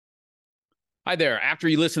Hi there. After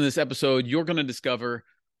you listen to this episode, you're going to discover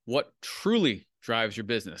what truly drives your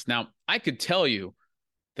business. Now, I could tell you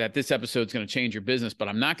that this episode is going to change your business, but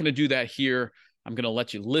I'm not going to do that here. I'm going to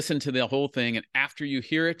let you listen to the whole thing. And after you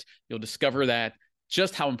hear it, you'll discover that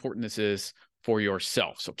just how important this is for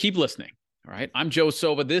yourself. So keep listening. All right. I'm Joe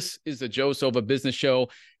Sova. This is the Joe Sova Business Show.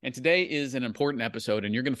 And today is an important episode.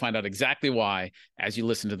 And you're going to find out exactly why as you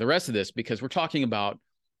listen to the rest of this, because we're talking about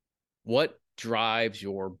what drives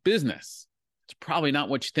your business. It's probably not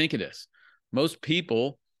what you think it is. Most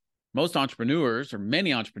people, most entrepreneurs, or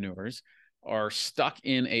many entrepreneurs, are stuck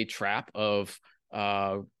in a trap of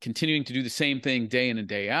continuing to do the same thing day in and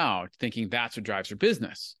day out, thinking that's what drives your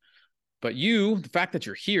business. But the fact that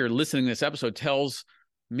you're here listening to this episode tells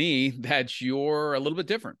me that you're a little bit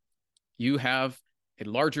different. You have a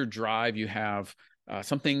larger drive. You have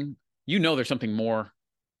something, there's something more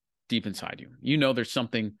deep inside you. There's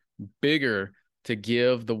something bigger to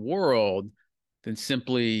give the world than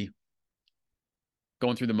simply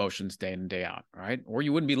going through the motions day in and day out, all right? Or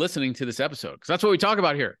you wouldn't be listening to this episode, because that's what we talk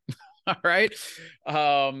about here, all right?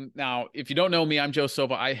 Now, if you don't know me, I'm Joe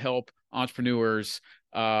Sova. I help entrepreneurs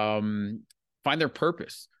find their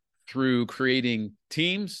purpose through creating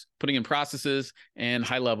teams, putting in processes, and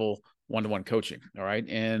high-level one-to-one coaching, all right?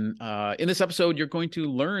 And in this episode, you're going to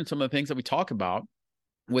learn some of the things that we talk about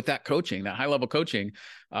with that coaching, that high-level coaching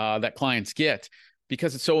that clients get,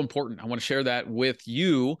 because it's so important. I want to share that with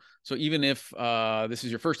you. So even if this is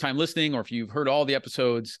your first time listening, or if you've heard all the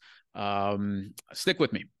episodes, stick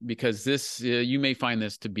with me, because you may find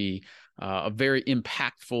this to be a very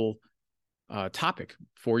impactful topic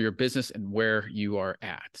for your business and where you are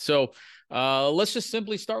at. So let's just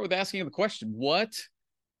simply start with asking the question: what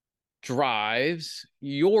drives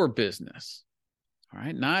your business? All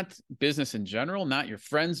right, not business in general, not your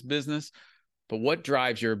friend's business, but what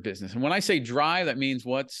drives your business? And when I say drive, that means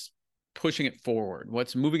what's pushing it forward,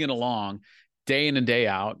 what's moving it along day in and day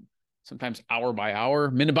out, sometimes hour by hour,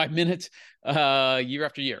 minute by minute, year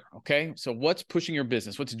after year. Okay. So what's pushing your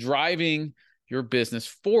business? What's driving your business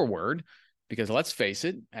forward? Because let's face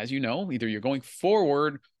it, as you know, either you're going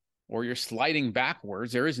forward or you're sliding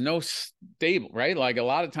backwards. There is no stable, right? Like a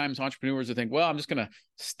lot of times entrepreneurs will think, well, I'm just going to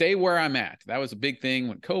stay where I'm at. That was a big thing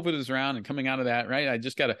when COVID was around and coming out of that, right? I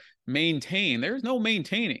just got to maintain. There's no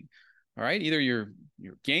maintaining, all right? Either you're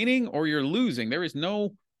gaining or you're losing. There is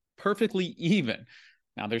no perfectly even.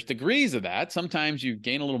 Now, there's degrees of that. Sometimes you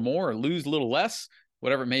gain a little more or lose a little less,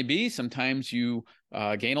 whatever it may be. Sometimes you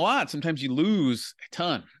gain a lot. Sometimes you lose a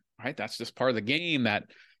ton, right? That's just part of the game, that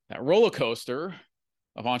roller coaster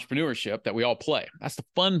of entrepreneurship that we all play. That's the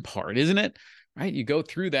fun part, isn't it? Right? You go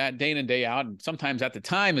through that day in and day out, and sometimes at the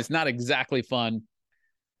time it's not exactly fun,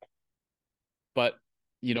 but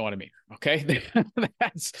you know what I mean. Okay.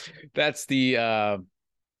 that's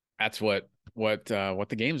what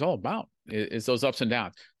the game's all about, is those ups and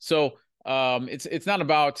downs. So it's not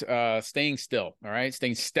about staying still, all right,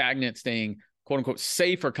 staying stagnant, staying quote unquote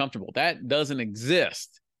safe or comfortable. That doesn't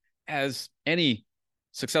exist, as any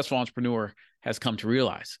successful entrepreneur has come to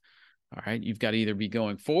realize. All right. You've got to either be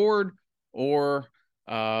going forward or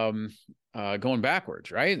going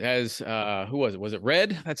backwards, right? As who was it? Was it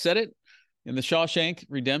Red that said it in the Shawshank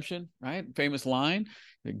Redemption, right? Famous line: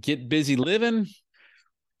 get busy living,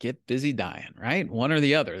 get busy dying, right? One or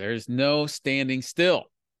the other. There's no standing still.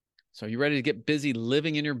 So you ready to get busy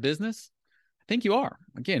living in your business? I think you are.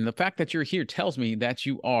 Again, the fact that you're here tells me that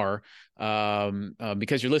you are,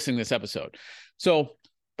 because you're listening to this episode. So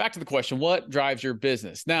back to the question: what drives your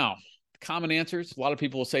business? Now, common answers. A lot of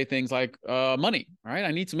people will say things like money, right? I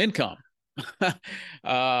need some income.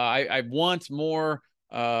 I want more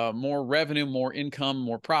revenue, more income,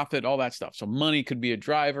 more profit, all that stuff. So money could be a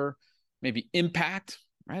driver. Maybe impact,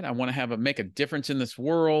 right? I want to make a difference in this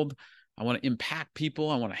world. I want to impact people.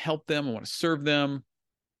 I want to help them. I want to serve them.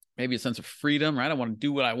 Maybe a sense of freedom, right? I want to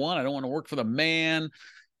do what I want. I don't want to work for the man,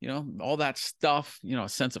 all that stuff, a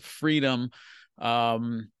sense of freedom.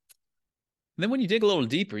 Then when you dig a little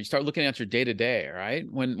deeper, you start looking at your day-to-day, all right?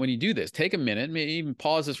 When you do this, take a minute, maybe even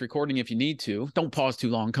pause this recording if you need to. Don't pause too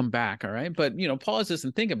long, come back, all right? But, pause this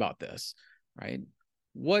and think about this, right?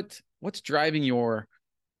 What's driving your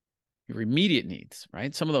immediate needs,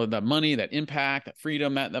 right? Some of the money, that impact, that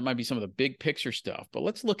freedom, that might be some of the big picture stuff. But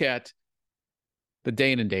let's look at the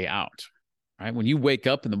day in and day out, right? When you wake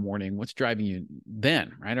up in the morning, what's driving you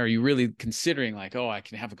then, right? Are you really considering like, oh, I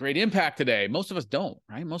can have a great impact today? Most of us don't,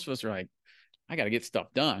 right? Most of us are like, I got to get stuff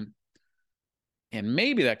done. And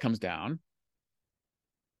maybe that comes down,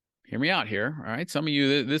 hear me out here, all right? Some of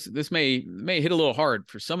you, this may hit a little hard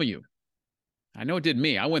for some of you. I know it did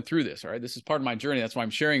me. I went through this, all right? This is part of my journey. That's why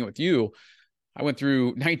I'm sharing it with you. I went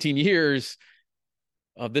through 19 years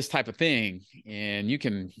of this type of thing, and you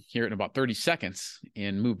can hear it in about 30 seconds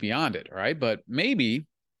and move beyond it. All right. But maybe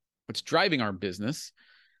what's driving our business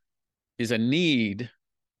is a need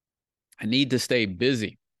to stay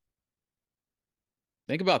busy.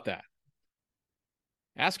 Think about that.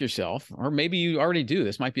 Ask yourself, or maybe you already do.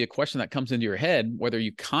 This might be a question that comes into your head, whether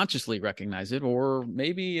you consciously recognize it, or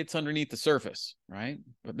maybe it's underneath the surface, right?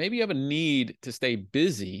 But maybe you have a need to stay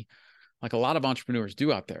busy, like a lot of entrepreneurs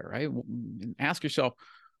do out there, right? Ask yourself,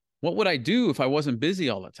 what would I do if I wasn't busy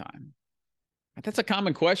all the time? That's a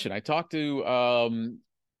common question. I talk to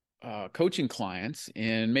coaching clients,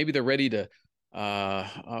 and maybe they're ready to, or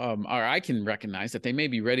I can recognize that they may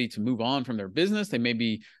be ready to move on from their business. They may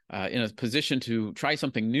be in a position to try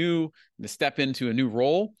something new, to step into a new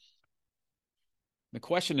role. The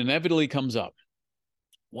question inevitably comes up,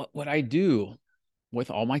 what would I do with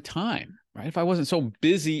all my time, right? If I wasn't so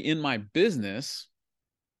busy in my business,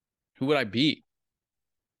 who would I be?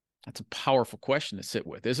 That's a powerful question to sit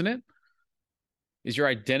with, isn't it? Is your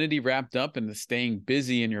identity wrapped up in the staying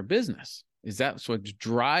busy in your business? Is that what's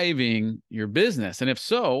driving your business? And if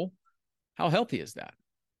so, how healthy is that?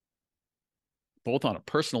 Both on a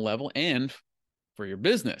personal level and for your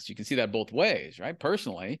business. You can see that both ways, right?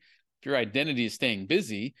 Personally, if your identity is staying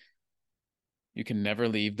busy, you can never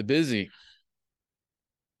leave the busy.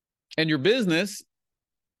 And your business,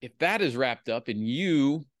 if that is wrapped up in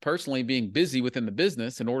you personally being busy within the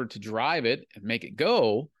business in order to drive it and make it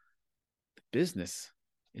go, the business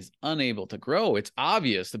is unable to grow. It's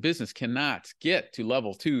obvious the business cannot get to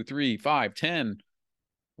level 2, 3, 5, 10,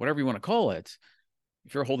 whatever you want to call it,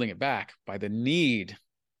 if you're holding it back by the need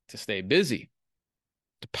to stay busy.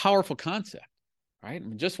 It's a powerful concept, right?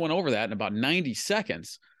 We just went over that in about 90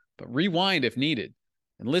 seconds, but rewind if needed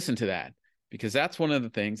and listen to that, because that's one of the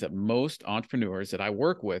things that most entrepreneurs that I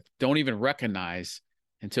work with don't even recognize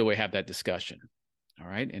until we have that discussion. All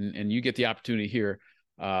right. And you get the opportunity here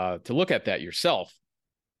to look at that yourself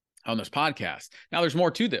on this podcast. Now, there's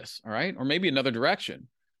more to this, all right? Or maybe another direction.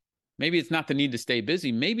 Maybe it's not the need to stay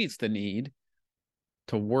busy. Maybe it's the need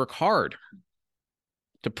to work hard,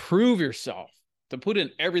 to prove yourself, to put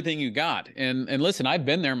in everything you got. And listen, I've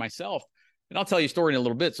been there myself, and I'll tell you a story in a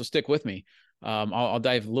little bit, so stick with me. I'll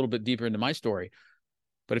dive a little bit deeper into my story.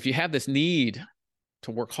 But if you have this need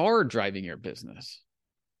to work hard driving your business,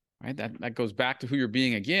 right? That goes back to who you're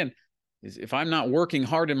being again. Is if I'm not working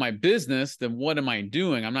hard in my business, then what am I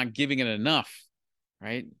doing? I'm not giving it enough,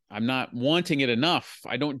 right? I'm not wanting it enough.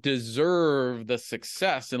 I don't deserve the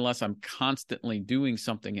success unless I'm constantly doing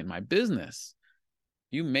something in my business.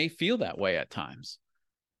 You may feel that way at times.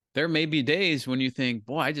 There may be days when you think,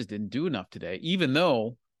 boy, I just didn't do enough today, even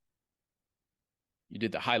though you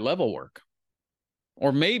did the high level work.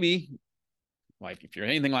 Or maybe, like if you're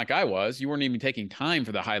anything like I was, you weren't even taking time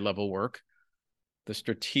for the high level work, the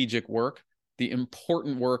strategic work, the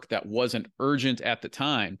important work that wasn't urgent at the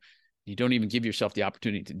time. You don't even give yourself the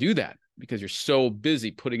opportunity to do that because you're so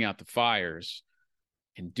busy putting out the fires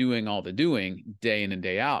and doing all the doing day in and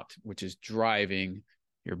day out, which is driving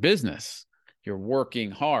your business. You're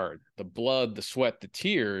working hard, the blood, the sweat, the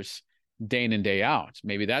tears, day in and day out.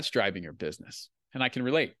 Maybe that's driving your business. And I can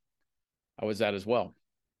relate. I was that as well.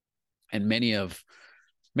 And many of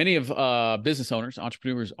business owners,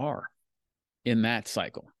 entrepreneurs are in that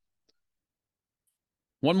cycle.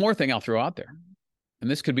 One more thing I'll throw out there,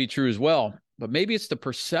 and this could be true as well, but maybe it's the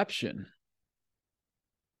perception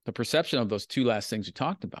of those two last things we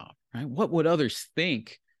talked about, right? What would others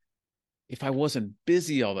think if I wasn't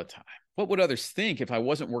busy all the time? What would others think if I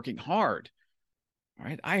wasn't working hard? All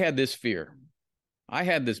right. I had this fear. I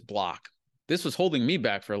had this block. This was holding me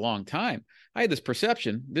back for a long time. I had this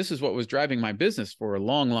perception. This is what was driving my business for a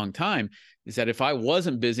long, long time, is that if I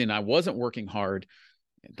wasn't busy and I wasn't working hard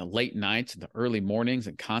in the late nights and the early mornings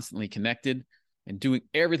and constantly connected and doing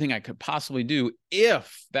everything I could possibly do,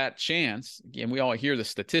 if that chance, again, we all hear the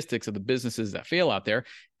statistics of the businesses that fail out there.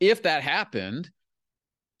 If that happened,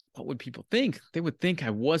 what would people think? They would think I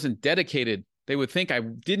wasn't dedicated. They would think I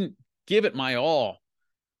didn't give it my all.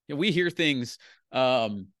 You know, we hear things,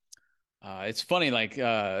 it's funny, like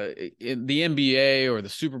in the NBA or the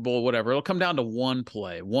Super Bowl, whatever, it'll come down to one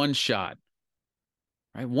play, one shot,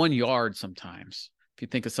 right? 1 yard sometimes, if you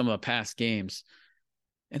think of some of the past games.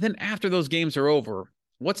 And then after those games are over,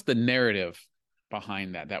 what's the narrative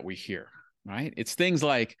behind that we hear, right? It's things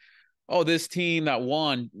like, oh, this team that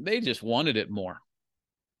won, they just wanted it more.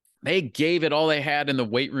 They gave it all they had in the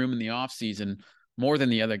weight room in the offseason, more than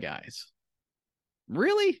the other guys.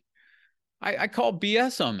 Really? I call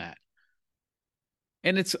BS on that.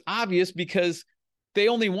 And it's obvious because they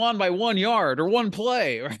only won by 1 yard or one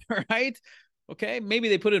play, right? Okay, maybe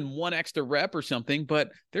they put in one extra rep or something, but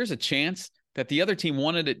there's a chance that the other team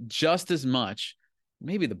wanted it just as much.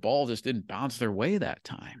 Maybe the ball just didn't bounce their way that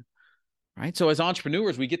time, right? So as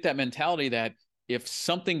entrepreneurs, we get that mentality that if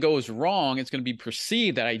something goes wrong, it's going to be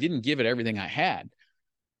perceived that I didn't give it everything I had.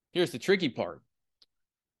 Here's the tricky part.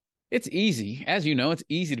 It's easy, as you know, it's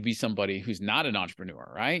easy to be somebody who's not an entrepreneur,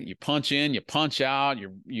 right? You punch in, you punch out,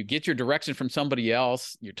 you get your direction from somebody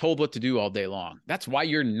else, you're told what to do all day long. That's why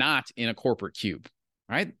you're not in a corporate cube,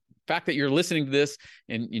 right? The fact that you're listening to this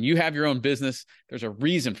and you have your own business, there's a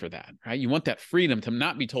reason for that, right? You want that freedom to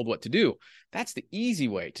not be told what to do. That's the easy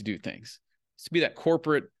way to do things. It's to be that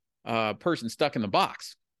corporate person stuck in the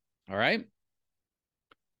box, all right?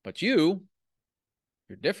 But you're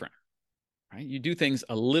different. Right? You do things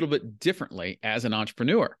a little bit differently as an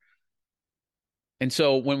entrepreneur. And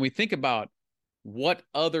so when we think about what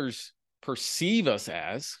others perceive us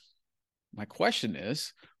as, my question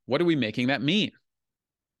is, what are we making that mean?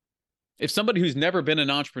 If somebody who's never been an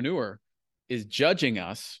entrepreneur is judging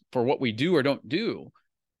us for what we do or don't do,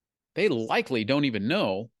 they likely don't even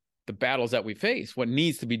know the battles that we face, what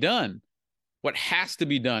needs to be done, what has to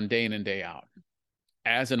be done day in and day out.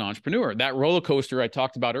 As an entrepreneur, that roller coaster I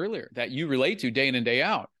talked about earlier that you relate to day in and day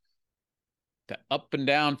out, that up and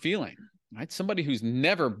down feeling, right? Somebody who's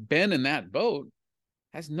never been in that boat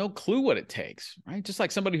has no clue what it takes, right? Just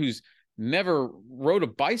like somebody who's never rode a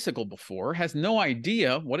bicycle before has no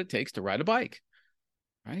idea what it takes to ride a bike,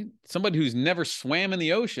 right? Somebody who's never swam in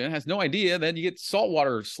the ocean has no idea that you get salt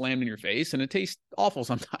water slammed in your face and it tastes awful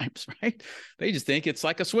sometimes, right? They just think it's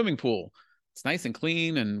like a swimming pool. It's nice and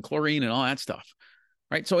clean and chlorine and all that stuff.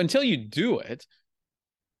 Right. So until you do it,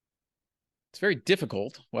 it's very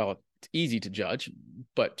difficult. Well, it's easy to judge,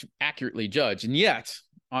 but to accurately judge. And yet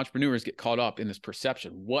entrepreneurs get caught up in this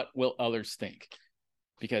perception. What will others think?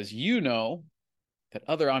 Because you know that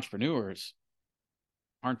other entrepreneurs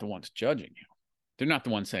aren't the ones judging you. They're not the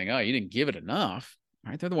ones saying, oh, you didn't give it enough.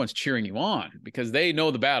 Right. They're the ones cheering you on because they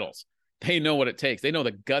know the battles. They know what it takes. They know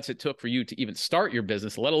the guts it took for you to even start your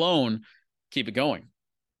business, let alone keep it going.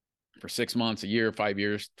 For 6 months, a year, 5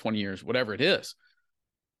 years, 20 years, whatever it is.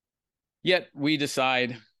 Yet we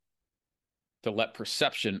decide to let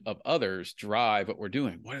perception of others drive what we're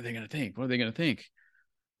doing. What are they going to think? What are they going to think?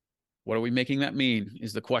 What are we making that mean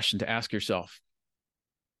is the question to ask yourself.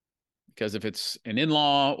 Because if it's an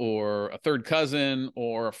in-law or a third cousin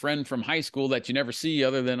or a friend from high school that you never see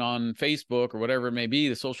other than on Facebook or whatever it may be,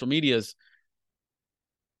 the social medias,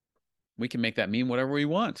 we can make that mean whatever we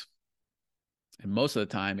want. And most of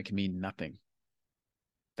the time, it can mean nothing.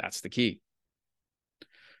 That's the key.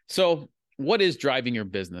 So what is driving your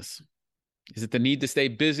business? Is it the need to stay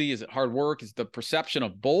busy? Is it hard work? Is it the perception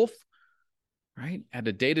of both? Right? At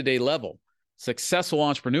a day-to-day level, successful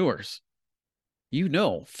entrepreneurs,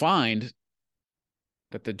 find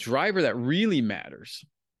that the driver that really matters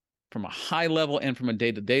from a high level and from a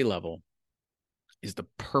day-to-day level is the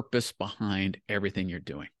purpose behind everything you're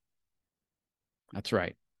doing. That's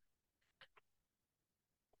right.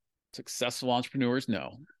 Successful entrepreneurs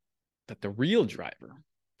know that the real driver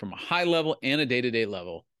from a high level and a day-to-day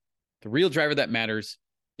level, the real driver that matters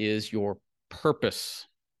is your purpose.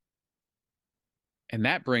 And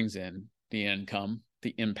that brings in the income,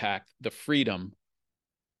 the impact, the freedom,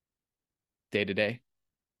 day-to-day,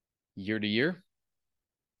 year-to-year,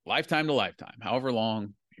 lifetime to lifetime, however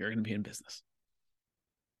long you're going to be in business.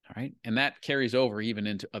 All right. And that carries over even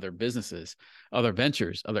into other businesses, other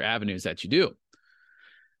ventures, other avenues that you do.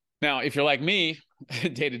 Now, if you're like me,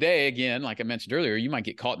 day to day, again, like I mentioned earlier, you might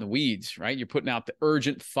get caught in the weeds, right? You're putting out the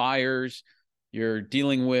urgent fires. You're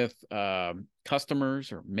dealing with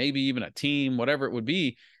customers or maybe even a team, whatever it would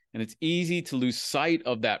be. And it's easy to lose sight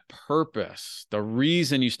of that purpose, the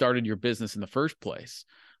reason you started your business in the first place.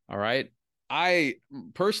 All right. I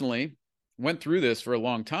personally went through this for a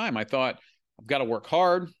long time. I thought, I've got to work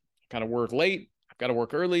hard. I've got to work late. I've got to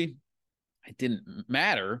work early. It didn't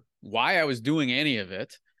matter why I was doing any of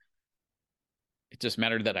it. It just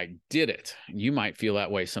mattered that I did it. And you might feel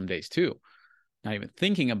that way some days too. Not even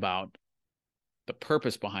thinking about the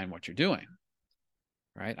purpose behind what you're doing,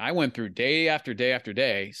 right? I went through day after day after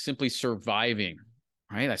day, simply surviving,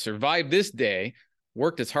 right? I survived this day,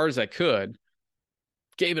 worked as hard as I could,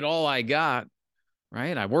 gave it all I got,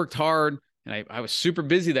 right? I worked hard and I was super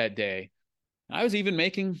busy that day. I was even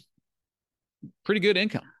making pretty good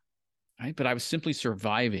income, right? But I was simply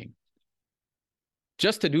surviving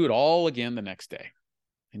just to do it all again the next day.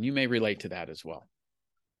 And you may relate to that as well,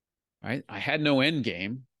 right? I had no end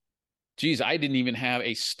game. Geez, I didn't even have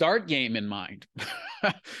a start game in mind.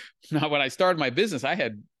 Now, when I started my business, I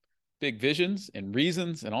had big visions and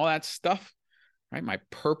reasons and all that stuff, right? My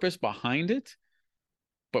purpose behind it.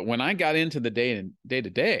 But when I got into the day to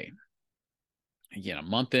day, again, a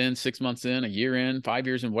month in, 6 months in, a year in, 5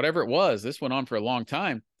 years in, whatever it was, this went on for a long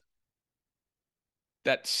time.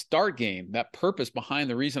 That start game, that purpose behind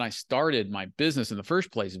the reason I started my business in the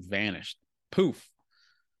first place vanished. Poof.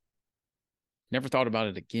 Never thought about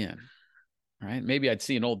it again. Right? Maybe I'd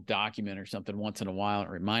see an old document or something once in a while. It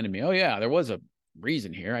reminded me, oh yeah, there was a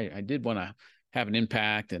reason here. I did want to have an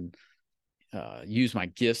impact and use my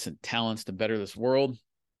gifts and talents to better this world.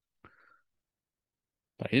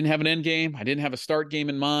 But I didn't have an end game. I didn't have a start game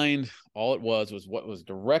in mind. All it was what was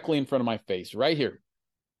directly in front of my face right here.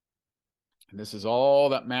 And this is all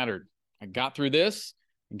that mattered. I got through this,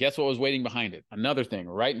 and guess what was waiting behind it? Another thing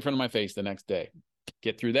right in front of my face the next day.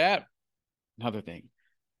 Get through that, another thing.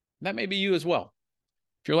 That may be you as well.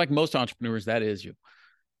 If you're like most entrepreneurs, that is you.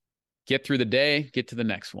 Get through the day, get to the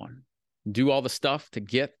next one. Do all the stuff to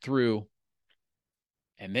get through,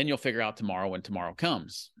 and then you'll figure out tomorrow when tomorrow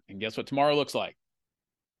comes. And guess what tomorrow looks like?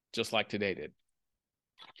 Just like today did.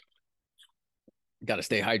 Got to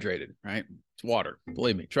stay hydrated, right? It's water.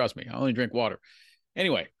 Believe me, trust me. I only drink water.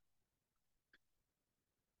 Anyway,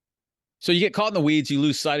 so you get caught in the weeds, you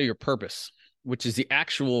lose sight of your purpose, which is the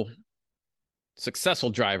actual successful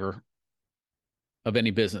driver of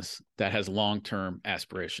any business that has long-term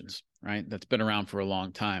aspirations, right? That's been around for a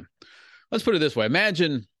long time. Let's put it this way.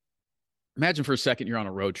 Imagine for a second you're on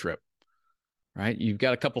a road trip, right? You've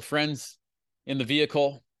got a couple friends in the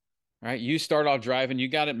vehicle, right? You start off driving, you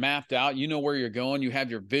got it mapped out, you know where you're going, you have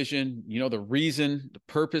your vision, you know the reason, the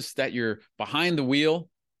purpose that you're behind the wheel,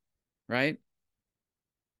 right?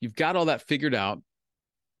 You've got all that figured out,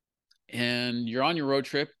 and you're on your road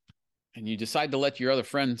trip, and you decide to let your other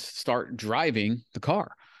friends start driving the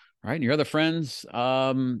car, right? And your other friends,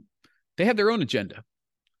 they have their own agenda,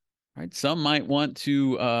 right? Some might want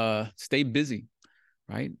to stay busy,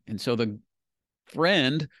 right? And so the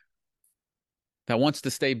friend that wants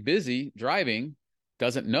to stay busy driving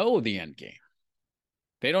doesn't know the end game.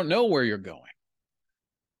 They don't know where you're going,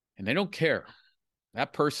 and they don't care.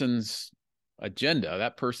 That person's agenda,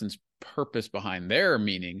 that person's purpose behind their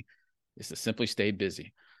meaning is to simply stay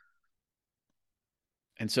busy.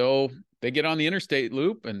 And so they get on the interstate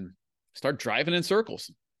loop and start driving in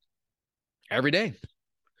circles every day.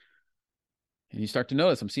 And you start to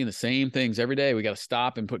notice, I'm seeing the same things every day. We got to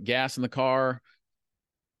stop and put gas in the car.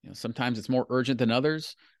 You know, sometimes it's more urgent than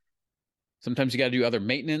others. Sometimes you got to do other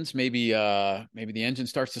maintenance. Maybe the engine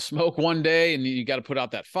starts to smoke one day and you got to put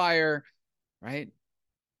out that fire, right?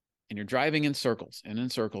 And you're driving in circles and in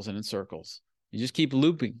circles and in circles. You just keep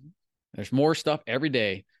looping. There's more stuff every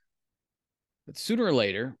day. But sooner or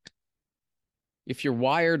later, if you're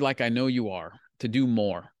wired like I know you are, to do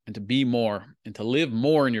more and to be more and to live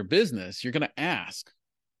more in your business, you're going to ask,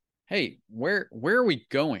 hey, where are we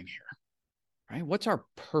going here? Right? What's our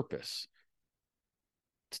purpose?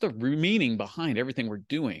 What's the meaning behind everything we're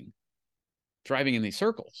doing, driving in these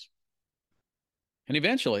circles? And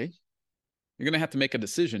eventually, you're going to have to make a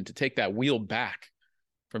decision to take that wheel back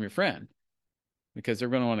from your friend, because they're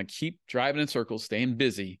going to want to keep driving in circles, staying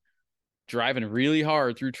busy, driving really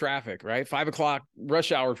hard through traffic, right? 5 o'clock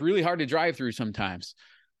rush hour is really hard to drive through sometimes.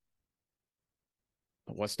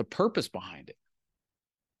 But what's the purpose behind it?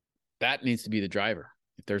 That needs to be the driver.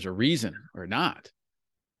 If there's a reason or not,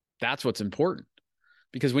 that's what's important.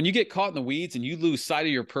 Because when you get caught in the weeds and you lose sight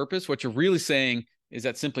of your purpose, what you're really saying is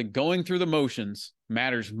that simply going through the motions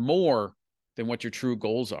matters more than what your true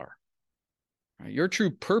goals are. Right? Your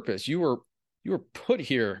true purpose, you were put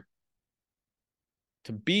here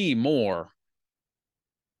to be more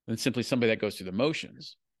than simply somebody that goes through the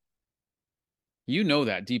motions. You know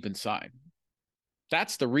that deep inside.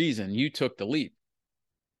 That's the reason you took the leap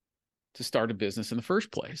to start a business in the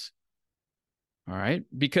first place. All right?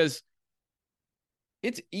 Because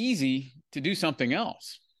it's easy to do something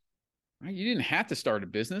else. Right? You didn't have to start a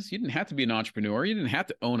business. You didn't have to be an entrepreneur. You didn't have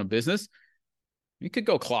to own a business. You could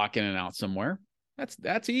go clock in and out somewhere.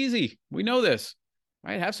 That's easy. We know this.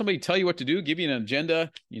 Right? Have somebody tell you what to do, give you an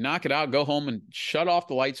agenda, you knock it out, go home and shut off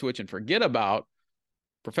the light switch and forget about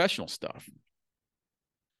professional stuff.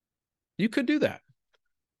 You could do that.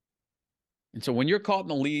 And so when you're caught in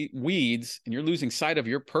the weeds and you're losing sight of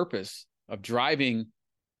your purpose of driving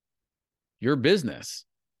your business,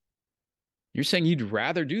 you're saying you'd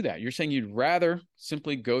rather do that. You're saying you'd rather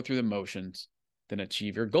simply go through the motions than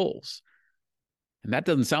achieve your goals. And that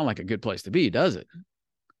doesn't sound like a good place to be, does it?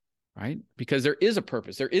 Right? Because there is a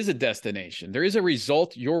purpose, there is a destination, there is a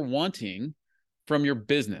result you're wanting from your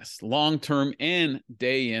business, long-term and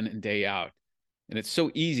day in and day out. And it's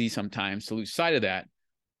so easy sometimes to lose sight of that.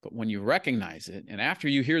 But when you recognize it, and after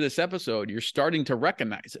you hear this episode, you're starting to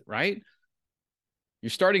recognize it, right? You're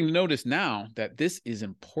starting to notice now that this is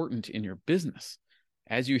important in your business.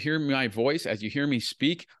 As you hear my voice, as you hear me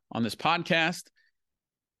speak on this podcast,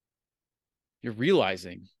 you're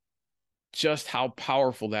realizing just how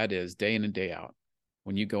powerful that is day in and day out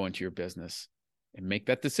when you go into your business and make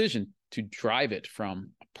that decision to drive it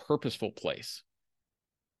from a purposeful place.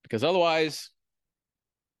 Because otherwise,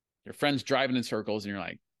 your friend's driving in circles and you're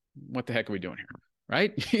like, what the heck are we doing here?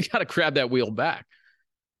 Right? You got to grab that wheel back.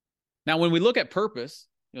 Now, when we look at purpose,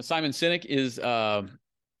 Simon Sinek is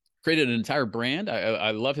created an entire brand.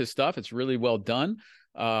 I love his stuff. It's really well done.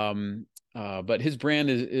 But his brand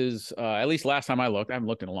is at least last time I looked, I haven't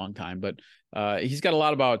looked in a long time, but he's got a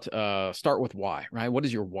lot about start with why, right? What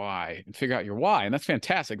is your why? And figure out your why. And that's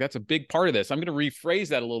fantastic. That's a big part of this. I'm going to rephrase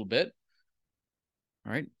that a little bit.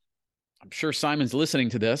 All right. I'm sure Simon's listening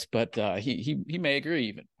to this, but he may agree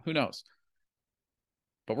even. Who knows?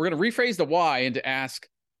 But we're going to rephrase the why and to ask,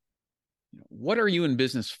 what are you in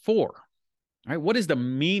business for? All right? What is the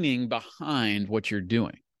meaning behind what you're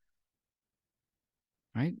doing?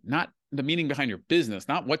 Right? Not the meaning behind your business,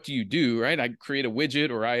 not what do you do, right? I create a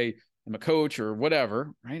widget or I am a coach or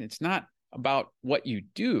whatever, right? It's not about what you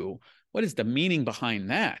do. What is the meaning behind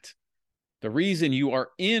that? The reason you are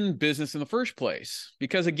in business in the first place.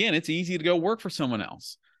 Because again, it's easy to go work for someone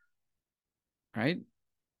else, right?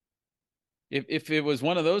 If it was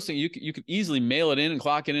one of those things, you could easily mail it in and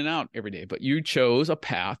clock in and out every day, but you chose a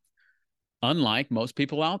path unlike most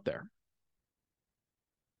people out there.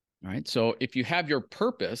 All right. So if you have your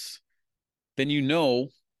purpose, then you know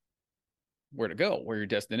where to go, where your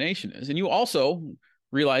destination is. And you also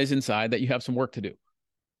realize inside that you have some work to do.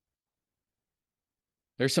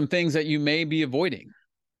 There's some things that you may be avoiding.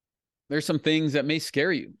 There's some things that may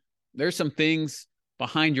scare you. There's some things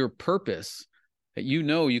behind your purpose that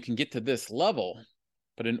you can get to this level,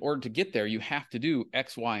 but in order to get there, you have to do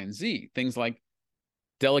X, Y, and Z. Things like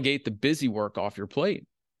delegate the busy work off your plate.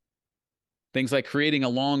 Things like creating a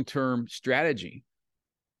long-term strategy,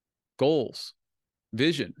 goals,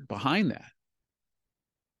 vision behind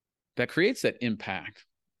that creates that impact,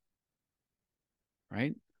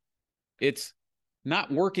 right? It's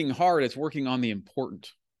not working hard, it's working on the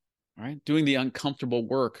important, right? Doing the uncomfortable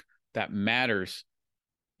work that matters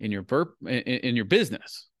in your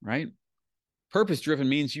business, right? Purpose-driven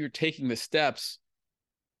means you're taking the steps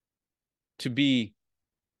to be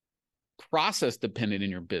process dependent in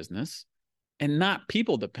your business and not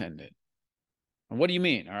people dependent. And what do you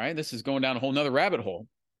mean? All right, this is going down a whole nother rabbit hole.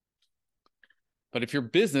 But if your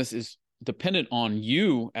business is dependent on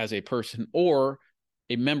you as a person or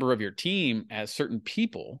a member of your team as certain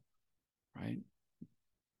people, right?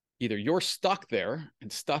 Either you're stuck there,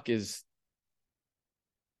 and stuck is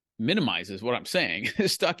minimizes what I'm saying.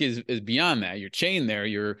 Stuck is beyond that. You're chained there.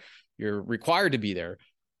 You're required to be there.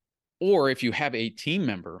 Or if you have a team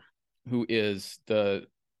member who is the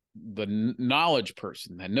knowledge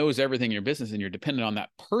person that knows everything in your business, and you're dependent on that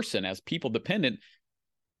person as people dependent,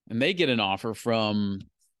 and they get an offer from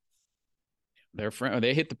their friend, or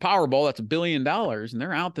they hit the Powerball, that's $1 billion, and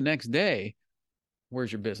they're out the next day,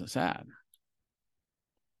 where's your business at?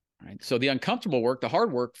 Right. So the uncomfortable work, the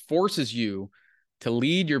hard work, forces you to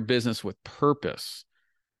lead your business with purpose,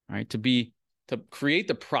 right? To create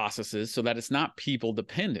the processes so that it's not people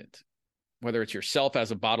dependent, whether it's yourself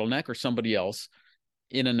as a bottleneck or somebody else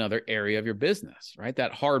in another area of your business, right?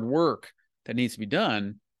 That hard work that needs to be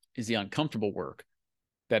done is the uncomfortable work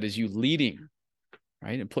that is you leading,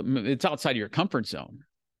 right? And it's outside of your comfort zone.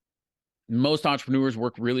 Most entrepreneurs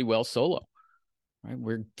work really well solo, right?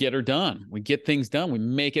 We're getter done. We get things done. We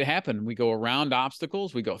make it happen. We go around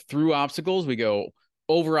obstacles. We go through obstacles. We go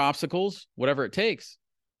over obstacles, whatever it takes.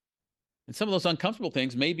 And some of those uncomfortable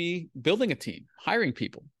things may be building a team, hiring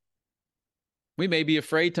people. We may be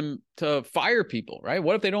afraid to fire people, right?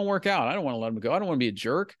 What if they don't work out? I don't want to let them go. I don't want to be a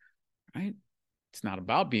jerk, right? It's not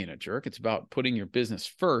about being a jerk. It's about putting your business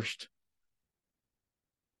first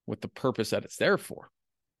with the purpose that it's there for.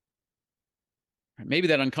 Maybe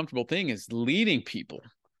that uncomfortable thing is leading people,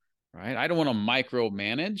 right? I don't want to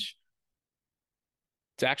micromanage.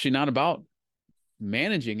 It's actually not about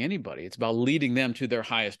managing anybody. It's about leading them to their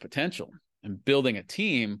highest potential and building a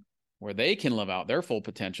team where they can live out their full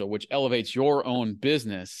potential, which elevates your own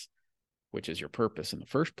business, which is your purpose in the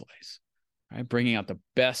first place, right? Bringing out the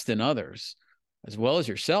best in others as well as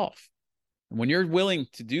yourself. And when you're willing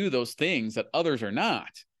to do those things that others are not,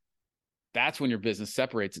 that's when your business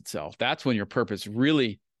separates itself. That's when your purpose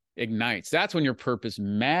really ignites. That's when your purpose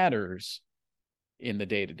matters in the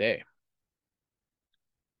day-to-day.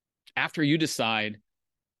 After you decide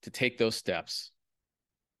to take those steps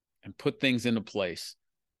and put things into place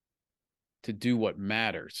to do what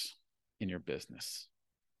matters in your business,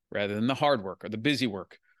 rather than the hard work or the busy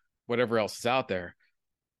work, whatever else is out there,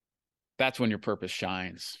 that's when your purpose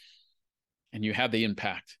shines and you have the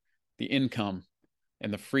impact, the income,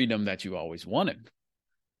 and the freedom that you always wanted.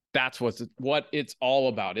 That's what it's all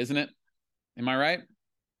about, isn't it? Am I right?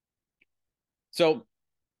 So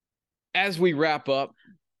as we wrap up,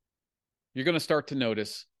 you're going to start to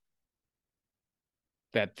notice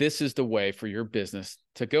that this is the way for your business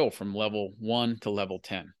to go from level 1 to level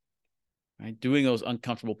 10, right? Doing those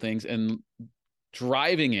uncomfortable things and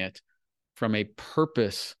driving it from a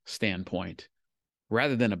purpose standpoint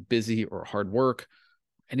rather than a busy or hard work,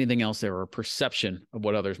 anything else there, or a perception of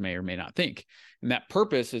what others may or may not think. And that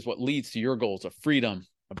purpose is what leads to your goals of freedom,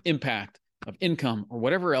 of impact, of income, or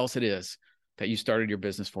whatever else it is that you started your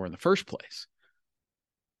business for in the first place.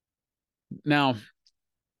 Now,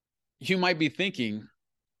 you might be thinking,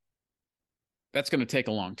 that's going to take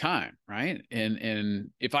a long time, right? And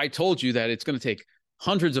if I told you that it's going to take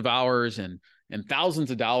hundreds of hours and thousands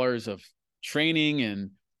of dollars of training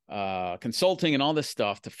and consulting and all this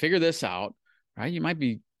stuff to figure this out, right? You might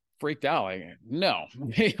be freaked out, like, no,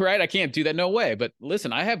 right? I can't do that. No way. But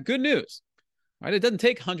listen, I have good news, right? It doesn't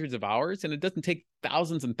take hundreds of hours and it doesn't take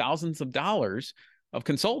thousands and thousands of dollars of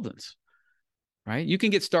consultants, right? You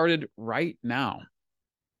can get started right now.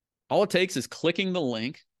 All it takes is clicking the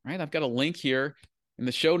link, right? I've got a link here in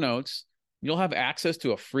the show notes. You'll have access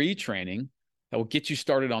to a free training that will get you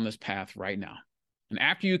started on this path right now. And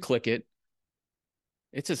after you click it,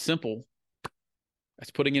 it's as simple as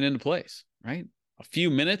putting it into place, right? A few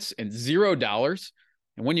minutes and $0.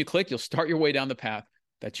 And when you click, you'll start your way down the path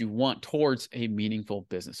that you want towards a meaningful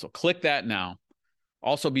business. So click that now.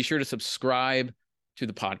 Also, be sure to subscribe to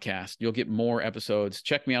the podcast. You'll get more episodes.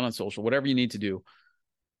 Check me out on social, whatever you need to do.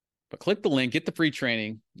 But click the link, get the free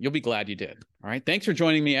training. You'll be glad you did. All right. Thanks for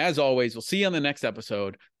joining me. As always, we'll see you on the next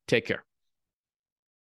episode. Take care.